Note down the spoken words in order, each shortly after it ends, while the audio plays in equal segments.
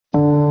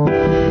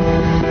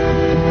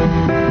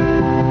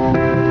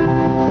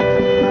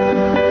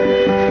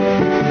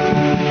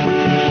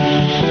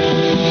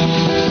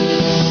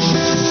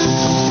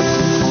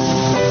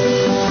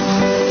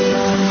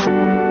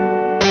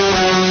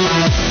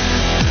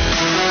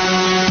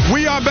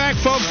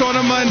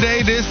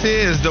Hey, this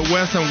is the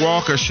Wes and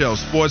Walker Show,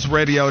 Sports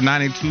Radio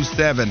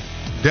 92.7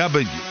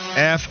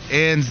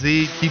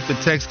 WFNZ. Keep the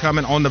text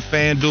coming on the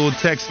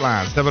FanDuel text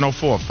line,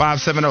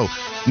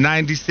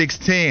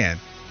 704-570-9610.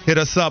 Hit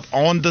us up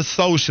on the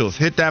socials.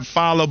 Hit that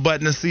follow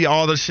button to see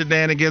all the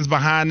shenanigans,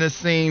 behind the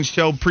scenes,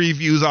 show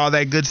previews, all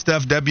that good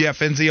stuff.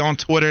 WFNZ on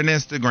Twitter and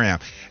Instagram.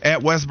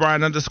 At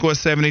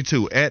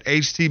WestBryan_72. At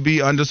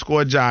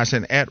HTB_Josh.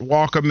 And at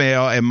Walker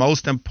Mail. And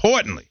most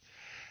importantly,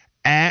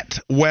 at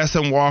Wes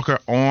and Walker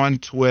on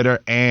Twitter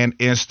and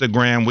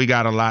Instagram. We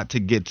got a lot to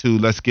get to.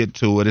 Let's get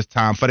to it. It's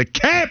time for the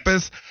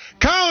Campus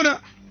Corner.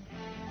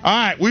 All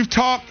right, we've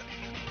talked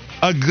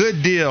a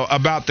good deal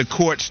about the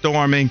court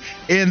storming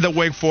in the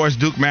Wake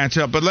Forest-Duke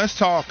matchup, but let's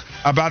talk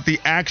about the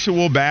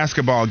actual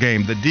basketball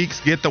game. The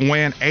Deacs get the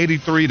win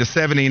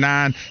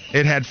 83-79.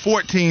 It had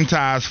 14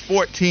 ties,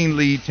 14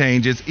 lead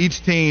changes,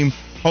 each team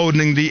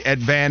holding the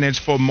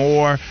advantage for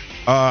more.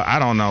 I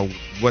don't know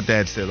what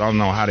that says. I don't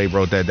know how they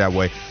wrote that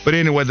way. But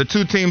anyway, the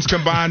two teams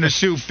combined to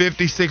shoot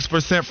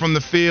 56% from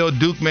the field.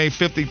 Duke made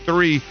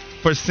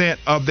 53%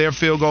 of their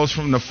field goals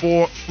from the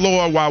floor,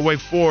 while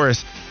Wake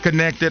Forest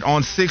connected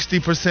on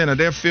 60% of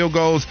their field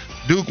goals.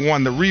 Duke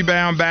won the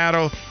rebound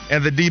battle,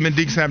 and the Demon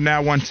Deacs have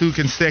now won 2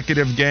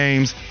 consecutive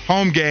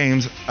home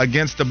games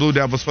against the Blue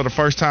Devils for the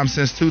first time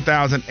since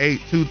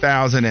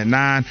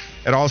 2008-2009.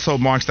 It also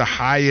marks the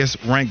highest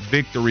ranked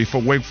victory for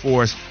Wake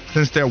Forest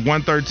since their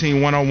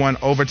 113-101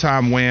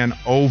 overtime win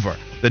over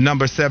the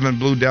number 7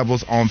 Blue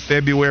Devils on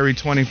February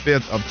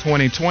 25th of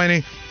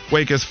 2020.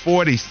 Wake is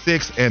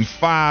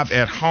 46-5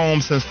 at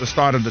home since the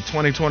start of the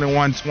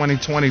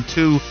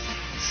 2021-2022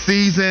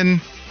 season.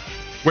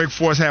 Wake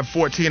Forest had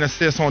 14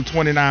 assists on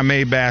 29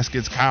 made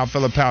baskets. Kyle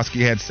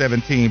Filipowski had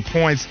 17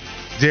 points.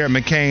 Jared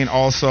McCain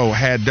also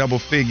had double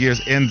figures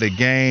in the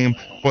game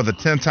for the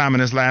 10th time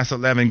in his last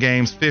 11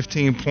 games.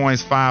 15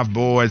 points, 5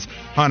 boards.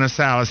 Hunter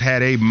Salas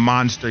had a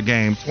monster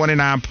game.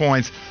 29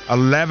 points,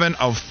 11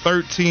 of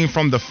 13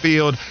 from the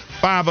field,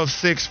 5 of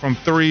 6 from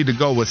 3 to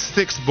go with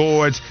 6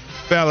 boards.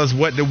 Fellas,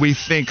 what do we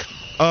think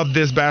of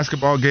this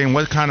basketball game?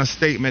 What kind of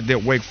statement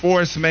did Wake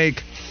Forest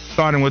make?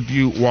 Starting with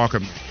you,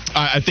 Walker.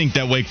 I think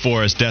that Wake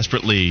Forest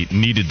desperately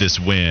needed this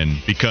win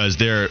because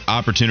their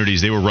opportunities,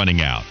 they were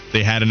running out.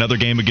 They had another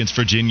game against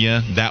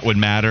Virginia. That would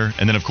matter.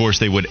 And then, of course,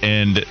 they would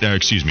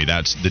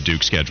that's the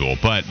Duke schedule.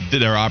 But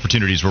their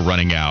opportunities were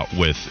running out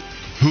with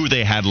who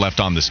they had left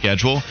on the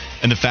schedule.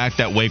 And the fact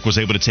that Wake was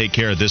able to take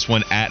care of this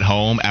one at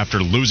home after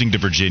losing to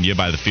Virginia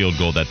by the field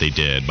goal that they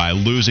did, by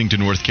losing to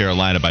North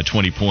Carolina by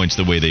 20 points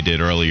the way they did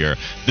earlier,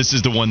 this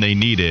is the one they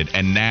needed.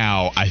 And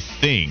now I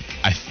think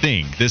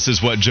this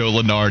is what Joe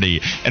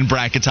Lunardi and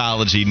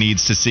bracketology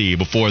needs to see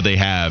before they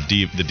have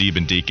the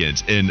Demon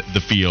Deacons in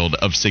the field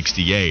of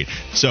 68.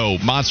 So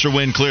monster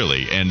win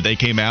clearly, and they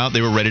came out,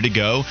 they were ready to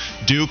go.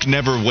 Duke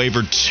never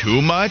wavered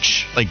too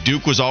much. Like,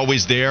 Duke was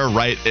always there,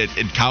 right?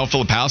 And Kyle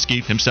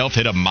Filipowski himself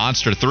hit a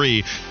monster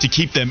 3 to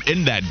keep them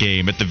in that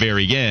game at the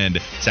very end.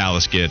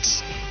 Salas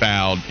gets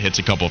fouled, hits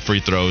a couple of free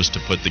throws to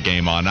put the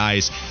game on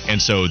ice,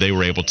 and so they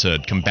were able to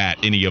combat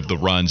any of the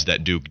runs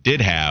that Duke did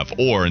have,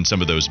 or in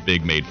some of those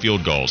big made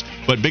field goals.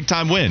 But big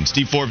time win.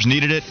 Steve Forbes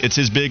needed it. It's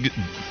his big,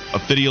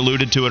 Fiddy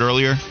alluded to it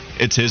earlier,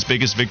 it's his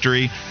biggest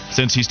victory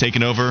since he's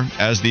taken over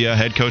as the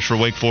head coach for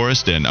Wake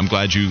Forest, and I'm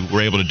glad you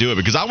were able to do it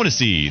because I want to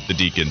see the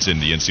Deacons in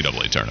the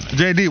NCAA tournament.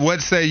 JD,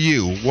 what say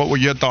you? What were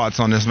your thoughts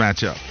on this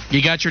matchup?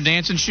 You got your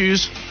dancing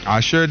shoes? I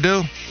sure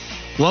do.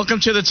 Welcome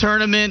to the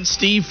tournament,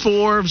 Steve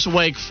Forbes,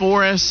 Wake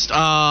Forest.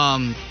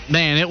 Man,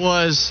 it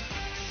was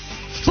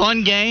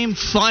fun game,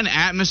 fun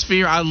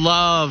atmosphere. I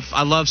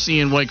love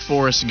seeing Wake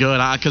Forest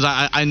good because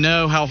I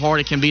know how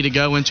hard it can be to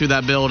go into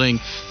that building.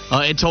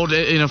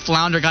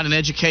 Flounder got an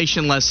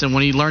education lesson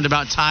when he learned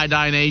about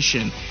Tie-Dye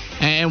Nation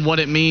and what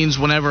it means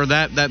whenever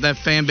that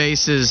fan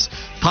base is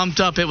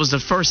pumped up. It was the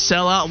first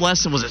sellout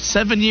lesson. Was it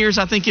 7 years?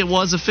 I think it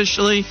was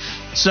officially.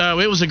 So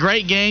it was a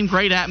great game,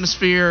 great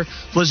atmosphere.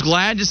 Was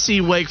glad to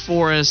see Wake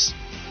Forest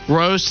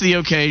rose to the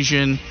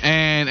occasion,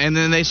 and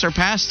then they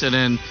surpassed it.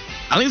 And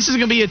I think this is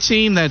going to be a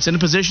team that's in a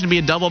position to be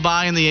a double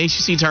bye in the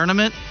ACC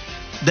tournament.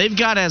 They've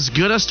got as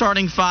good a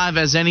starting 5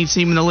 as any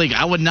team in the league.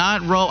 I would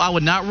not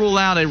rule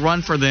out a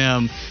run for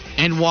them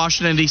in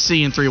Washington,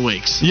 D.C. in 3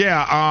 weeks.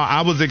 Yeah,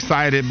 I was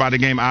excited by the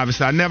game,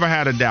 obviously. I never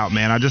had a doubt,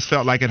 man. I just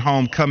felt like at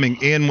home, coming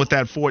in with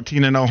that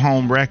 14-0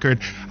 home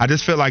record, I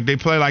just feel like they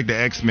play like the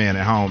X-Men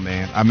at home,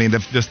 man. I mean,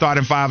 the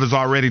starting 5 is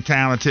already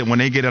talented. When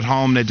they get at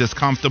home, they're just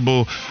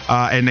comfortable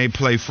and they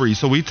play free.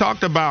 So we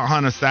talked about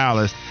Hunter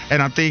Salas, and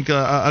I think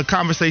a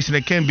conversation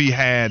that can be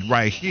had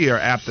right here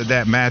after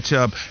that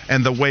matchup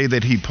and the way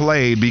that he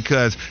played,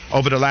 because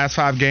over the last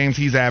 5 games,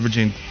 he's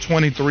averaging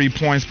 23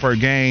 points per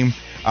game.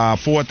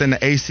 4th in the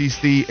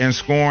ACC in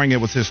scoring.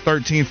 It was his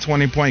 13th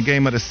 20-point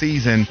game of the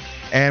season.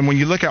 And when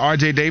you look at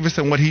R.J. Davis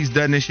and what he's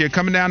done this year,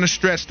 coming down the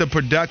stretch, the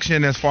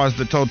production as far as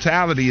the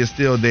totality is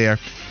still there.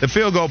 The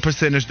field goal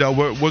percentage, though,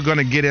 we're going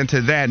to get into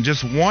that. And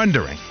just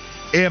wondering,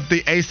 if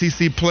the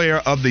ACC Player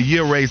of the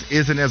Year race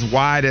isn't as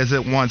wide as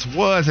it once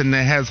was, and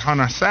it has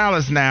Hunter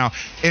Sallis now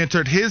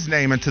entered his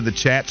name into the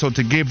chat. So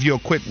to give you a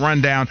quick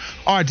rundown,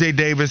 R.J.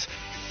 Davis,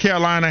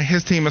 Carolina,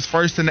 his team is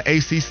first in the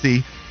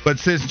ACC. But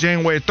since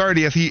January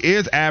 30th, he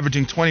is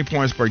averaging 20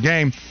 points per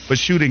game, but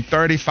shooting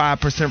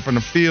 35% from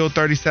the field,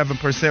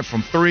 37%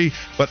 from three.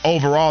 But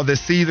overall this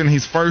season,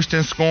 he's first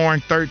in scoring,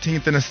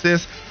 13th in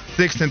assists,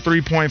 6th in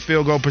three-point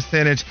field goal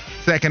percentage,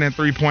 2nd in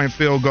three-point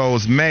field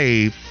goals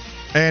made.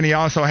 And he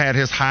also had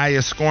his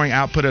highest scoring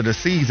output of the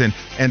season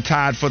and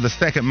tied for the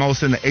second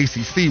most in the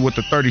ACC with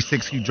the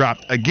 36 he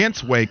dropped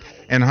against Wake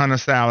and Hunter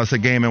Sallis, a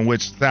game in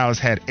which Sallis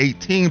had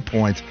 18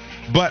 points.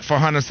 But for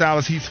Hunter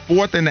Sallis, he's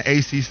fourth in the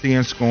ACC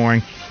in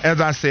scoring.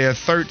 As I said,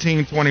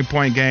 13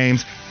 20-point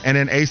games. And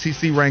in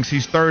ACC ranks,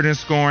 he's third in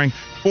scoring,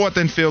 fourth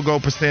in field goal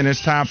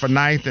percentage, tied for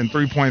ninth in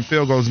three-point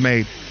field goals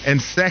made, and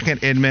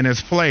second in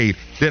minutes played.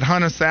 Did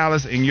Hunter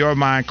Sallis, in your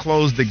mind,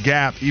 close the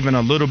gap even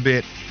a little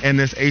bit in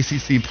this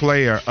ACC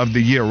Player of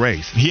the Year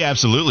race? He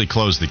absolutely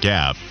closed the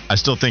gap. I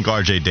still think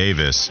R.J.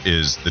 Davis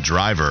is the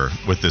driver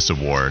with this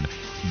award,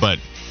 but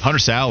Hunter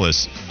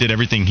Sallis did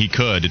everything he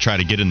could to try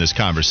to get in this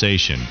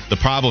conversation. The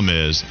problem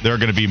is there are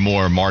going to be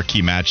more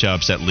marquee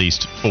matchups, at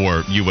least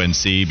for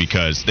UNC,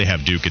 because they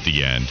have Duke at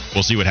the end.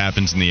 We'll see what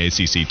happens in the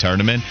ACC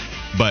tournament,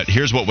 but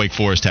here's what Wake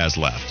Forest has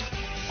left.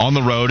 On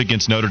the road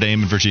against Notre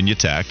Dame and Virginia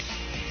Tech,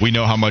 we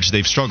know how much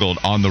they've struggled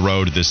on the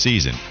road this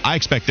season. I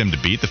expect them to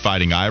beat the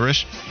Fighting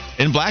Irish.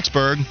 In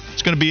Blacksburg,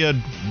 it's going to be a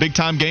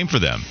big-time game for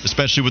them,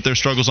 especially with their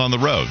struggles on the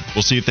road.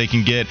 We'll see if they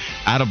can get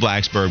out of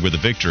Blacksburg with a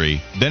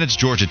victory. Then it's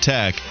Georgia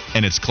Tech,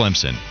 and it's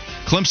Clemson.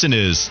 Clemson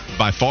is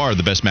by far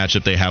the best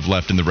matchup they have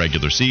left in the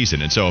regular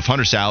season. And so if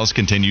Hunter Sallis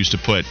continues to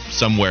put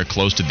somewhere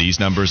close to these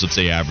numbers, let's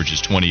say averages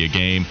 20 a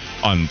game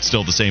on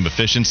still the same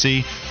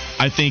efficiency,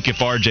 I think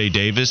if R.J.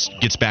 Davis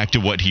gets back to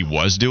what he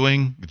was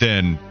doing,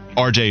 then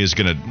R.J. is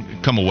going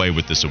to come away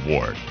with this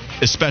award,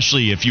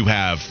 especially if you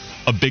have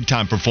a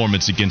big-time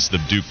performance against the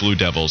Duke Blue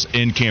Devils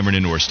in Cameron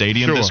Indoor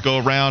Stadium this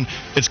go-around.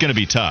 It's going to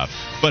be tough.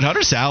 But Hunter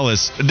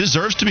Sallis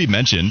deserves to be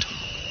mentioned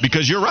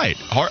because you're right.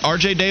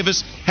 R.J.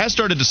 Davis has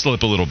started to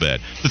slip a little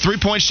bit. The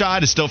three-point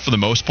shot is still, for the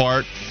most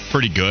part,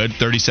 pretty good.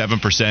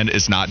 37%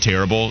 is not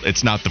terrible.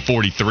 It's not the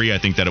 43 I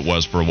think that it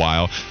was for a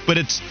while, but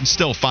it's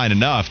still fine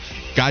enough.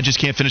 Guy just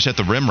can't finish at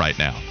the rim right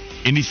now.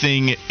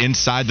 Anything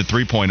inside the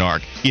three-point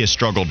arc, he has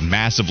struggled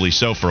massively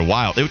so for a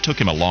while. It took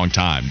him a long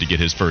time to get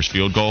his first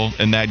field goal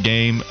in that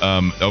game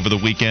over the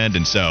weekend.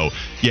 And so,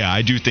 yeah,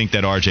 I do think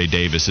that R.J.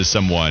 Davis is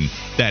someone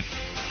that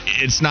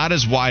it's not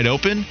as wide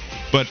open,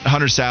 but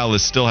Hunter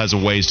Sallis still has a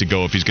ways to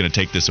go if he's going to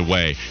take this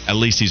away. At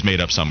least he's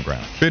made up some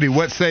ground. Biddy,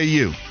 what say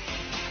you?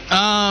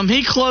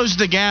 He closed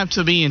the gap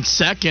to being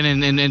second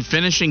and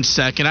finishing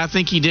second. I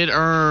think he did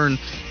earn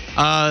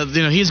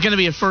he's going to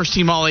be a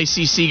first-team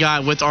All-ACC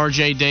guy with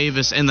R.J.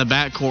 Davis in the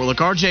backcourt. Look,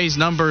 R.J.'s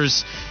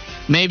numbers,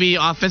 maybe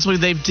offensively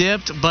they've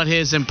dipped, but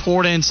his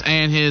importance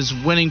and his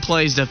winning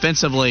plays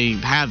defensively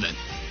haven't.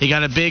 He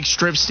got a big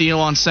strip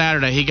steal on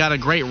Saturday. He got a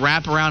great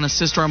wraparound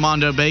assist to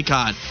Armando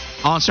Bacot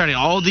on Saturday.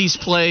 All these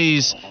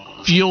plays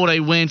fueled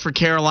a win for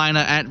Carolina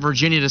at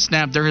Virginia to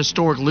snap their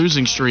historic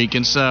losing streak.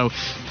 And so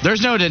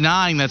there's no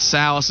denying that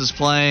Sallis is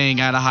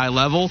playing at a high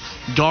level.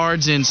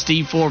 Guards in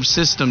Steve Forbes'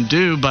 system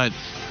do, but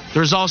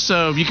there's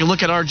also, you can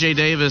look at R.J.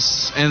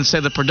 Davis and say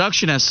the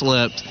production has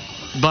slipped,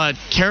 but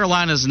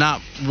Carolina's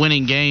not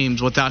winning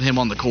games without him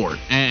on the court.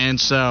 And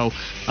so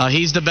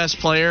he's the best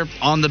player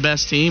on the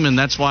best team, and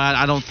that's why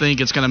I don't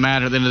think it's going to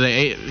matter at the end of the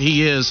day.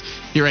 He is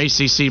your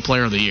ACC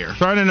Player of the Year.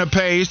 Turning the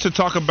page to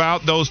talk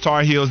about those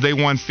Tar Heels. They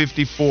won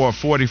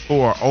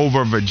 54-44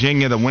 over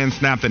Virginia. The win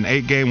snapped an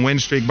 8-game win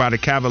streak by the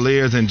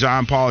Cavaliers in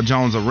John Paul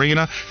Jones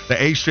Arena.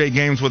 The 8 straight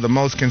games were the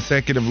most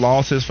consecutive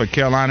losses for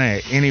Carolina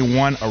at any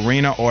one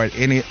arena or at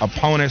any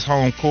opponent's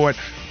home court.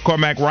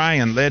 Cormac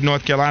Ryan led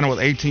North Carolina with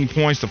 18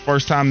 points. The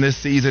first time this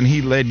season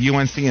he led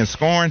UNC in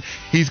scoring.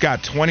 He's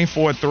got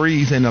 24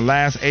 threes in the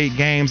last 8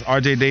 games.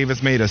 R.J.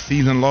 Davis made a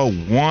season-low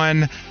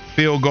 1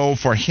 field goal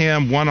for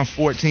him, 1 of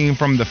 14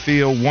 from the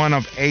field, 1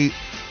 of 8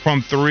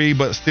 from 3,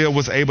 but still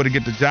was able to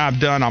get the job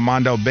done.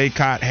 Armando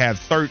Bacot had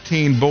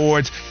 13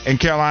 boards, and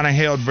Carolina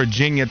held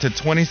Virginia to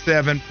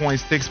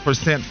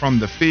 27.6% from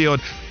the field,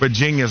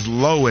 Virginia's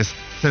lowest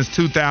since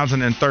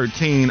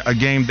 2013, a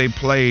game they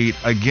played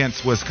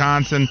against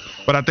Wisconsin.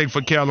 But I think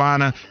for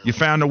Carolina, you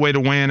found a way to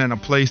win in a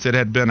place that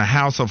had been a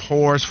house of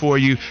horrors for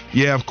you.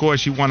 Yeah, of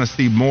course, you want to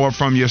see more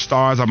from your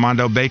stars.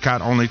 Armando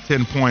Bacot only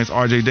 10 points,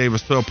 R.J.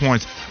 Davis 12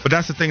 points. But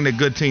that's the thing that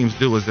good teams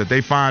do, is that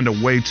they find a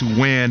way to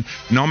win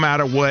no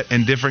matter what,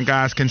 and different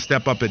guys can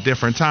step up at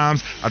different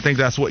times. I think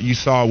that's what you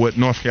saw with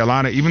North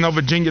Carolina. Even though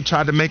Virginia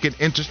tried to make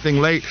it interesting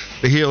late,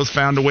 the Heels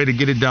found a way to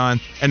get it done,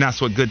 and that's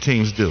what good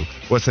teams do.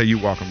 What say you,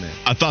 Walker, man?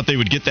 I thought they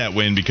would get that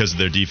win because of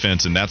their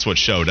defense, and that's what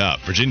showed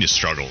up. Virginia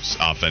struggles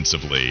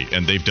offensively,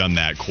 and they've done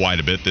that quite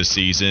a bit this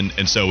season.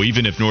 And so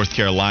even if North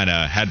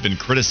Carolina had been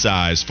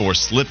criticized for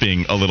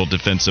slipping a little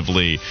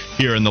defensively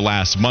here in the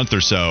last month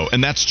or so,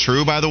 and that's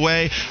true, by the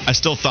way, I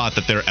still thought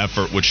that their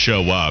effort would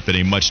show up in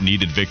a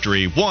much-needed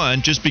victory.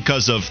 One, just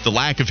because of the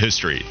lack of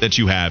history that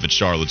you have at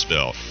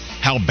Charlottesville.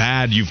 How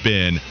bad you've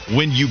been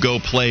when you go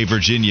play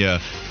Virginia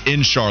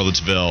in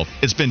Charlottesville.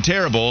 It's been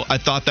terrible. I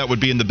thought that would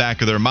be in the back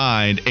of their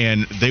mind,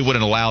 and they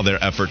wouldn't allow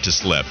their effort to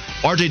slip.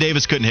 R.J.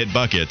 Davis couldn't hit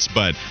buckets,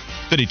 but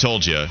Fitty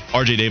told you,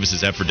 R.J.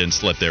 Davis's effort didn't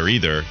slip there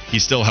either.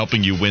 He's still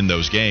helping you win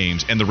those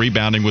games, and the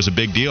rebounding was a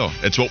big deal.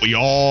 It's what we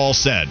all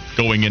said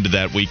going into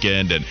that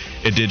weekend, and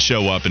it did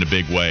show up in a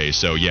big way.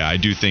 So, yeah, I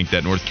do think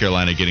that North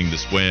Carolina getting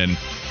this win,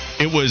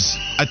 it was,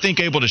 I think,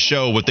 able to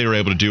show what they were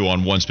able to do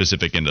on one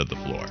specific end of the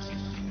floor.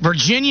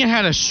 Virginia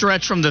had a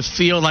stretch from the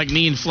field like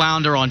me and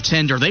Flounder on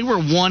Tinder. They were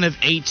 1 of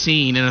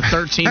 18 in a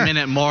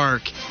 13-minute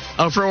mark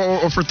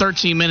for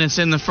 13 minutes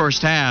in the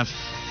first half.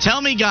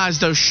 Tell me, guys,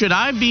 though, should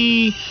I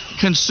be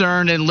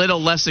concerned and a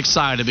little less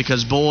excited?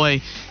 Because,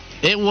 boy,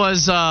 it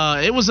was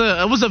a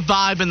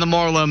vibe in the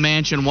Marlowe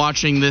Mansion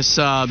watching this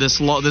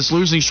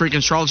losing streak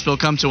in Charlottesville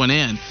come to an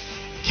end.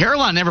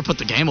 Carolina never put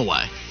the game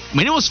away. I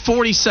mean, it was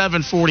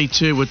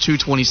 47-42 with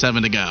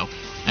 2:27 to go.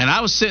 And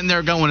I was sitting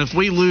there going, if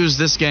we lose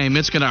this game,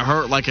 it's going to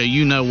hurt like a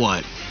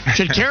you-know-what.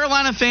 Should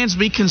Carolina fans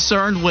be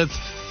concerned with,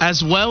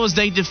 as well as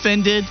they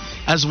defended,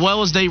 as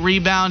well as they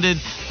rebounded,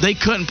 they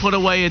couldn't put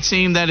away a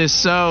team that is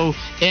so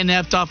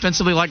inept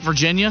offensively like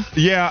Virginia?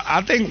 Yeah,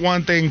 I think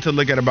one thing to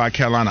look at about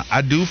Carolina,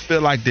 I do feel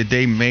like that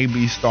they may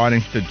be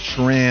starting to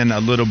trend a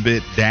little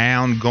bit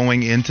down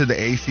going into the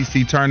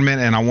ACC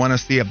tournament, and I want to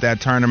see if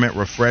that tournament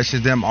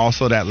refreshes them.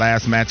 Also, that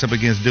last matchup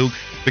against Duke,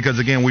 because,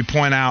 again, we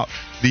point out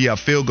the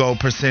field goal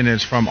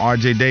percentage from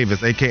R.J.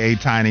 Davis, a.k.a.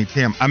 Tiny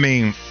Tim.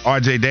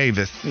 R.J.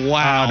 Davis.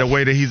 Wow. The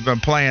way that he's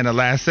been playing the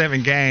last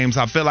 7 games,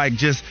 I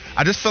just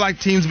feel like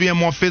teams being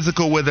more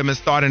physical with him is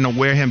starting to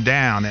wear him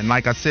down. And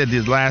like I said,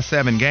 these last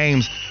 7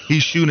 games,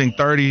 he's shooting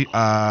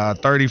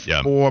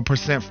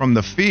 34% from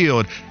the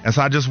field. And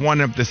so I just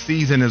wonder if the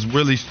season is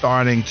really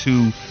starting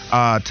to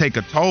take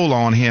a toll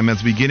on him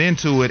as we get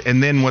into it.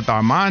 And then with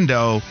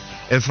Armando,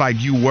 it's like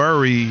you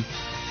worry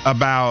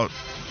about,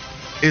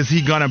 is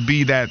he going to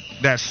be that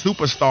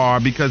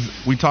superstar? Because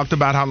we talked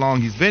about how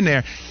long he's been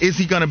there. Is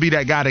he going to be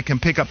that guy that can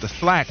pick up the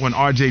slack when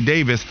R.J.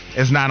 Davis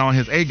is not on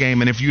his A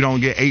game and if you don't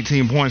get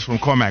 18 points from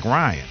Cormac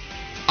Ryan?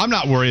 I'm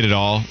not worried at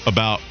all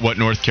about what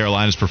North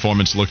Carolina's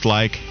performance looked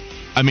like.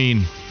 I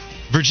mean,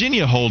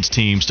 Virginia holds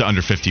teams to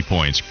under 50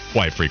 points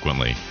quite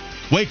frequently.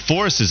 Wake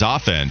Forest's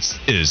offense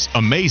is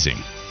amazing.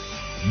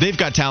 They've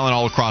got talent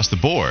all across the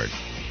board.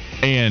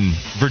 And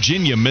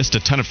Virginia missed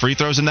a ton of free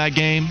throws in that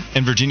game,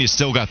 and Virginia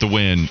still got the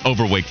win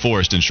over Wake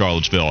Forest in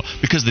Charlottesville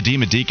because the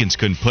Demon Deacons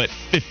couldn't put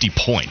 50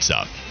 points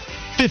up.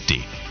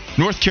 50.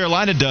 North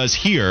Carolina does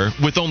here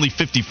with only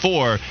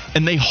 54,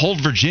 and they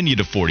hold Virginia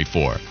to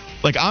 44.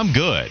 Like, I'm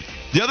good.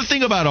 The other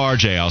thing about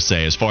RJ, I'll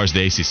say, as far as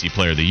the ACC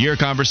Player of the Year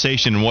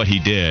conversation and what he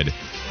did,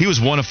 he was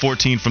 1 of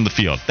 14 from the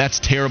field. That's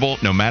terrible,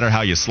 no matter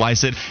how you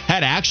slice it.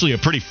 Had actually a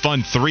pretty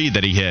fun 3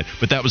 that he hit,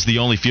 but that was the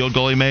only field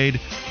goal he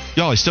made.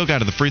 Y'all, he still got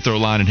to the free throw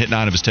line and hit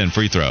 9 of his 10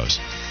 free throws.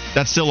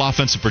 That's still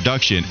offensive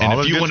production. And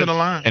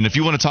if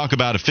you want to talk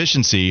about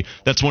efficiency,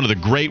 that's one of the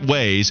great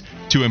ways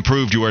to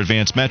improve your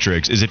advanced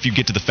metrics is if you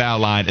get to the foul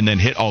line and then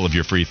hit all of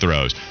your free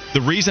throws.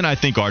 The reason I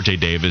think R.J.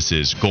 Davis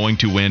is going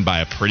to win by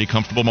a pretty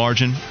comfortable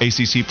margin,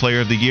 ACC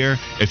Player of the Year,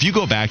 if you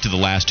go back to the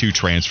last 2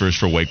 transfers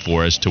for Wake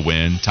Forest to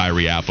win,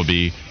 Tyree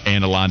Appleby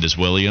and Alondas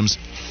Williams,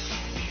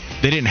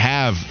 they didn't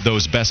have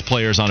those best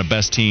players on a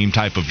best team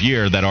type of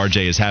year that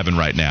R.J. is having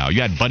right now.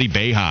 You had Buddy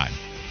Boeheim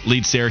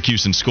lead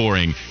Syracuse in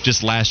scoring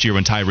just last year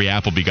when Tyree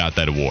Appleby got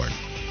that award.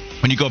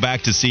 When you go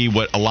back to see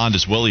what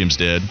Alondas Williams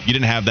did, you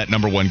didn't have that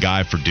number 1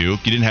 guy for Duke.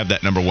 You didn't have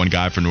that number 1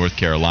 guy for North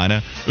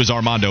Carolina. It was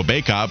Armando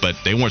Bacot, but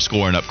they weren't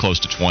scoring up close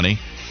to 20.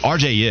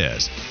 RJ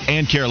is.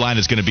 And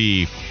Carolina's going to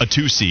be a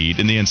 2 seed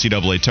in the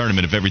NCAA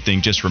tournament if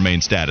everything just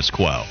remains status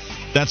quo.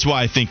 That's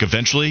why I think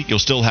eventually you'll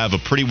still have a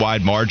pretty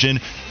wide margin.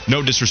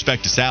 No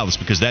disrespect to Salas,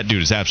 because that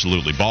dude is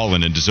absolutely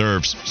balling and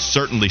deserves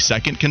certainly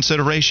second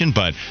consideration,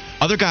 but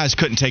other guys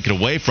couldn't take it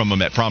away from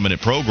him at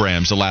prominent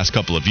programs the last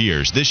couple of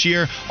years. This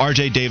year,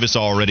 R.J. Davis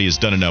already has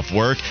done enough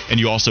work, and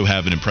you also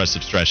have an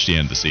impressive stretch to the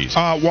end of the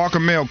season.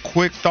 Walker Mill,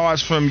 quick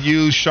thoughts from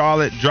you.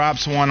 Charlotte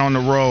drops one on the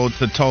road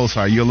to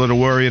Tulsa. Are you a little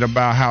worried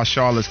about how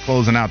Charlotte's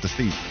closing out the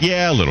season?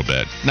 Yeah, a little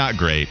bit. Not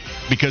great,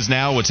 because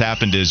now what's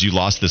happened is you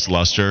lost this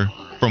luster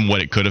from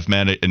what it could have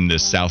meant in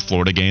this South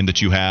Florida game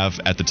that you have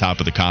at the top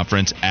of the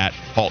conference at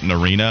Halton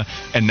Arena.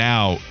 And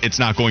now it's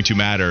not going to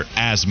matter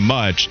as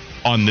much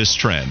on this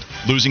trend.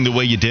 Losing the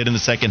way you did in the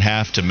second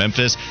half to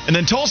Memphis. And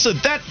then Tulsa,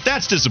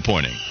 that's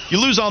disappointing. You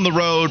lose on the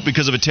road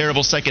because of a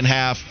terrible second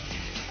half.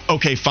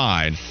 Okay,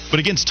 fine. But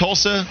against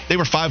Tulsa, they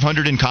were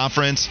 500 in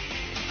conference.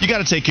 you got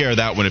to take care of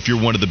that one if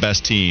you're one of the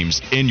best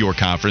teams in your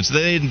conference.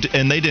 They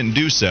didn't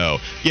do so.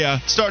 Yeah,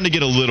 starting to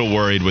get a little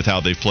worried with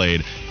how they've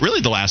played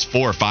really the last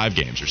 4 or 5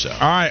 games or so. All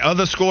right,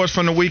 other scores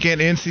from the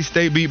weekend. NC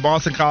State beat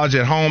Boston College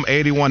at home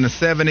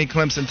 81-70.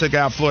 Clemson took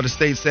out Florida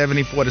State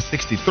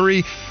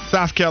 74-63.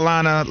 South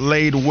Carolina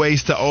laid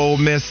waste to Ole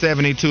Miss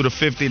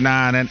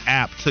 72-59, and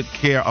App took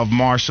care of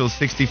Marshall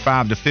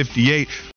 65-58.